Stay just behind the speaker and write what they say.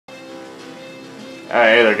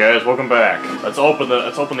Hey there, guys. Welcome back. Let's open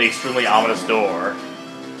the extremely ominous door.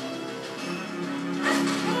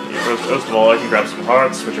 First of all, I can grab some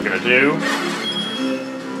hearts, which we're gonna do.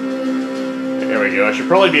 There we go. I should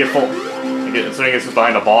probably be at full. Considering this is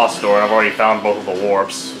behind a boss door, I've already found both of the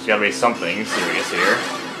warps. There's gotta be something serious here.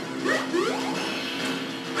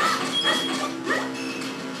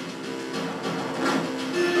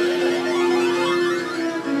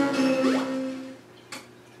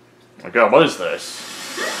 Oh my god, what is this?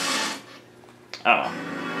 Oh.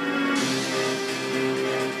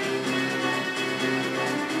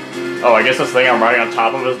 Oh, I guess this thing I'm riding on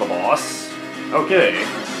top of is the boss? Okay.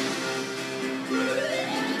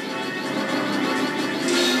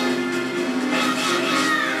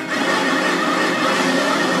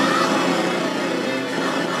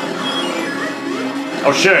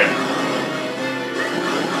 Oh shit!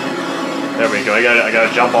 There we go, I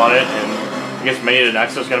gotta jump on it, and I guess maybe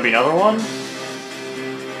next there's gonna be another one?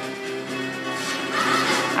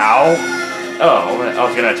 Ow! Oh, I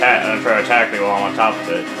was gonna try to attack me while I'm on top of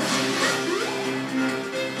it.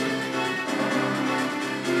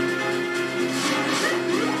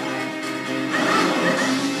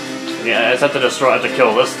 Yeah, I just have to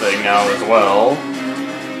kill this thing now as well.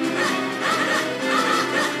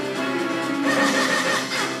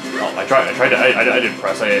 Oh, I didn't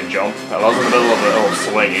press, I didn't jump. I was in the middle of a little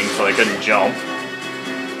swinging, so I couldn't jump.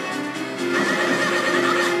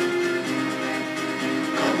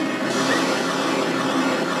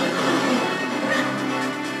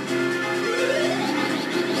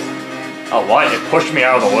 Oh, why? It pushed me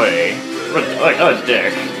out of the way. Like, oh,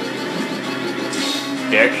 dick.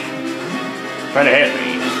 Dick. Trying to hit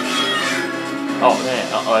me. Oh, man.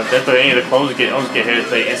 If any of the clones get hit,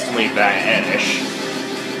 they instantly vanish.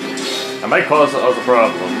 I might cause a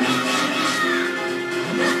problem.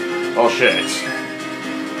 Oh, shit.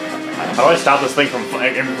 How do I stop this thing from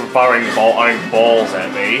firing balls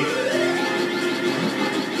at me?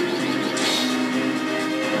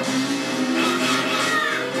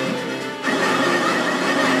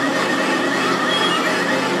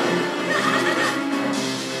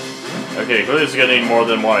 Okay, clearly this is gonna need more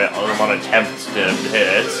than one attempt to hit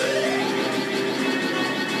it.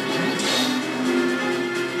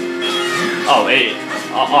 Oh,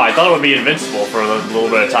 I thought it would be invincible for a little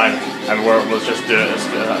bit of time, and where it was just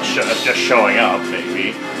showing up,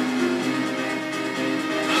 maybe.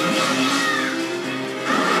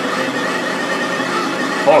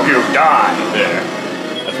 Oh, you die! There.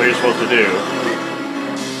 That's what you're supposed to do.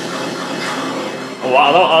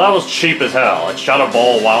 Wow, that was cheap as hell. It shot a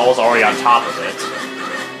ball while I was already on top of it.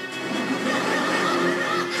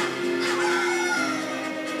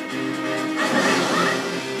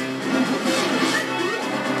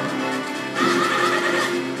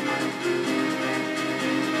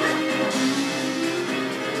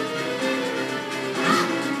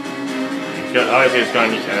 Obviously, it's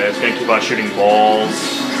going to keep on shooting balls.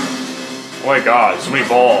 Oh my god, so many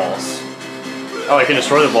balls. Oh, I can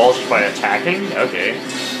destroy the balls just by attacking? Okay.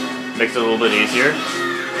 Makes it a little bit easier.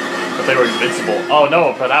 But they were invincible. Oh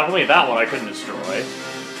no, but not only that one I couldn't destroy.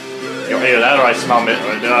 Either that or I somehow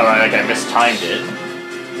I mistimed it.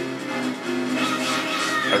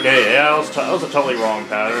 Okay, yeah, that was a totally wrong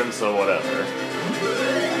pattern, so whatever.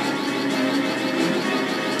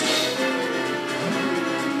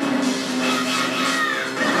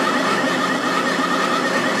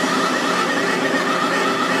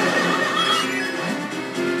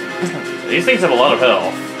 These things have a lot of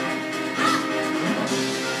health.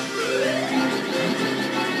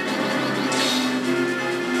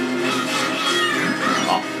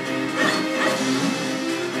 Oh.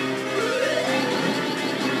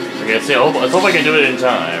 Okay, let's see. Let's hope I can do it in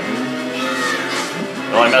time.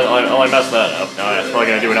 Well, I messed that up. Now I'm probably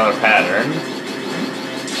gonna do another pattern.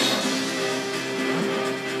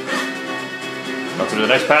 Let's see what the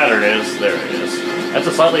next pattern is. There it is. That's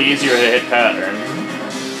a slightly easier to hit pattern.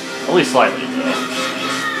 Only slightly, though.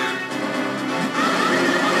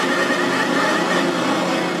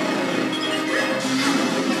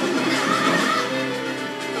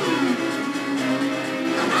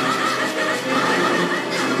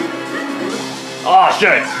 Oh,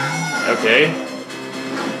 shit! Okay.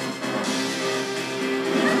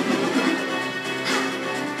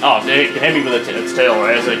 Oh, it can hit me with its tail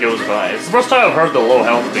right as it goes by. It's the first time I've heard the low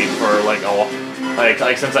health beat for,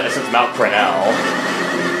 like since Mount Crenel.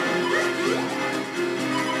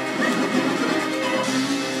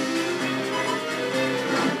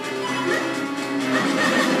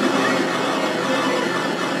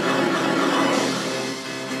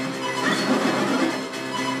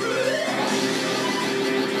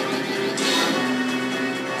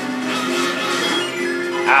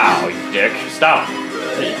 dick. Stop.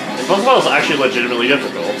 This puzzle is actually legitimately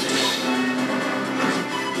difficult.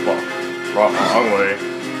 Well, wrong way.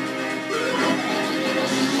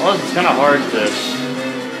 Well, it's kind of hard to...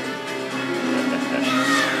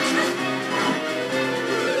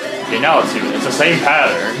 Okay, now let's see. It's the same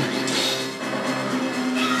pattern.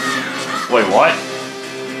 Wait, what?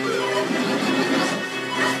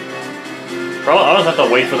 Probably, I'll just have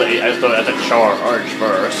to wait for the charge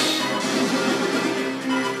first.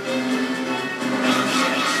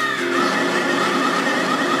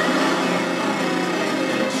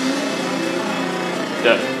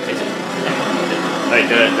 Wait,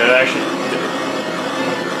 did it actually...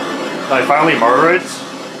 Did I finally murder it?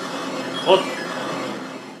 Well,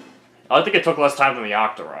 I think it took less time than the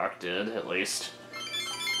Octorok did, at least.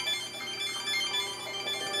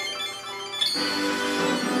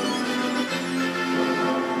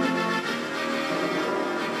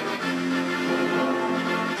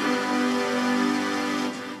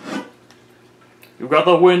 You got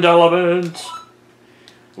the wind element!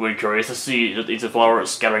 We're curious to see that these flowers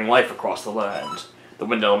scattering life across the land. The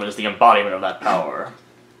wind element is the embodiment of that power.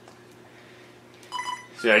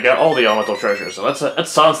 See, I got all the elemental treasures, so that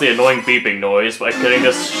sounds the annoying beeping noise by getting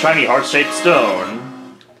this shiny heart-shaped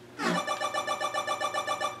stone.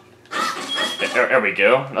 There we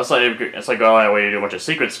go. That's like going on my way to do a bunch of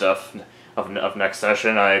secret stuff of next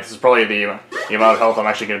session. This is probably the amount of health I'm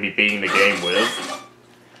actually going to be beating the game with.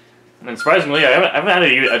 And surprisingly, I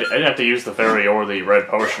didn't have to use the fairy or the red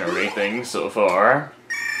potion or anything so far.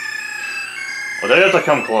 Well, I did have to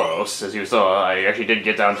come close, as you saw. I actually did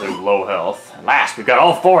get down to low health. At last, we've got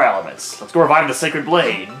all 4 elements. Let's go revive the Sacred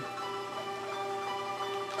Blade.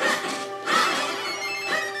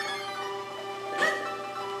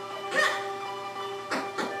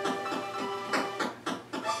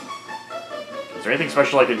 Is there anything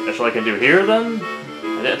special I can do here then?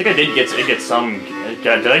 I think I did get some.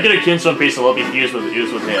 Did I get a Kinstone piece to let me fuse with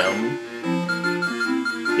him?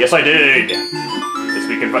 Yes, I did. Yes,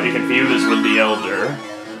 we can fuse with the Elder.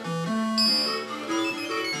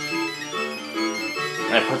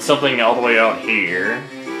 And I put something all the way out here.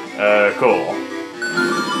 Cool.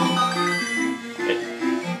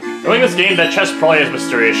 Knowing this game, that chest probably has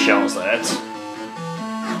mysterious shells in it.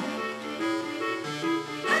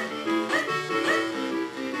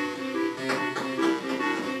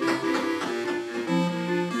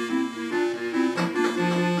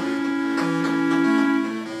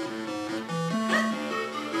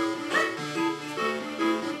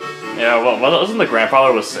 Yeah, well, wasn't the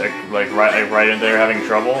grandfather was sick, like right in there having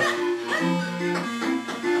trouble?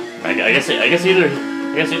 I guess either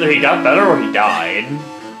he got better or he died.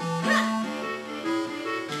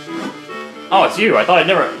 Oh, it's you. I thought I'd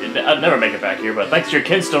never make it back here, but thanks to your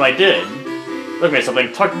Kinstone, I did. Look at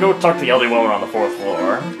something. Go talk to the elderly woman on the 4th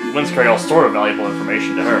floor. Winds carry all sort of valuable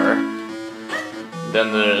information to her.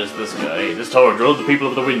 Then there's this guy. This tower drilled the people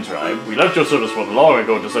of the Wind Tribe. We left your service for long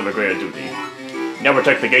ago to serve a greater duty. Now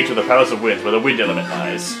protect the gate to the Palace of Winds, where the wind element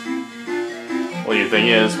lies. Well, the thing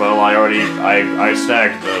is, well, I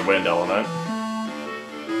snagged the wind element.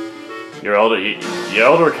 Your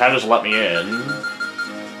elder kind of just let me in.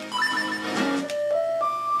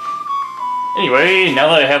 Anyway, now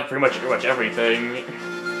that I have pretty much everything,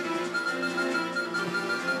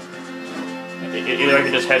 either I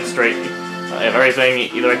can just head straight. I have everything.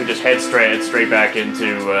 Either I can just head straight back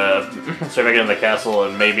into the castle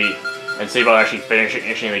and maybe. And see about actually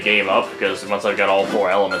finishing the game up, because once I've got all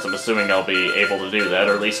 4 elements, I'm assuming I'll be able to do that,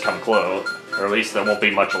 or at least come close. Or at least there won't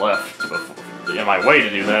be much left in my way to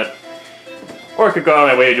do that. Or I could go out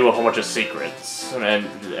of my way to do a whole bunch of secrets, and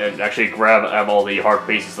actually grab all the heart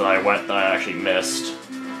pieces that I actually missed.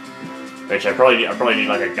 Which I probably need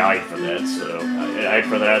like a guide for that, so a guide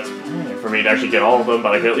for me to actually get all of them,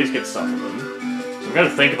 but I could at least get some of them. I'm gonna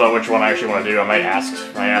think about which one I actually want to do. I might ask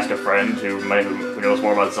a friend who knows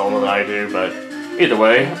more about Zelda than I do, but either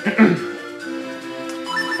way, I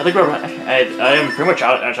think I am pretty much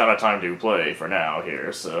out of time to play for now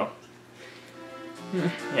here. So yeah.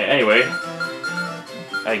 Anyway,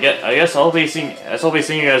 I guess I'll be seeing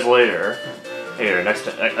you guys later. Here next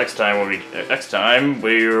time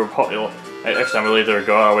we'll either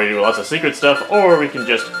go our way to do lots of secret stuff, or we can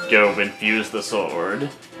just go and fuse the sword.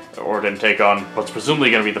 Or then take on what's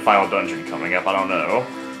presumably going to be the final dungeon coming up, I don't know.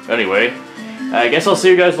 Anyway, I guess I'll see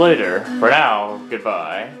you guys later. For now,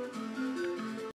 goodbye.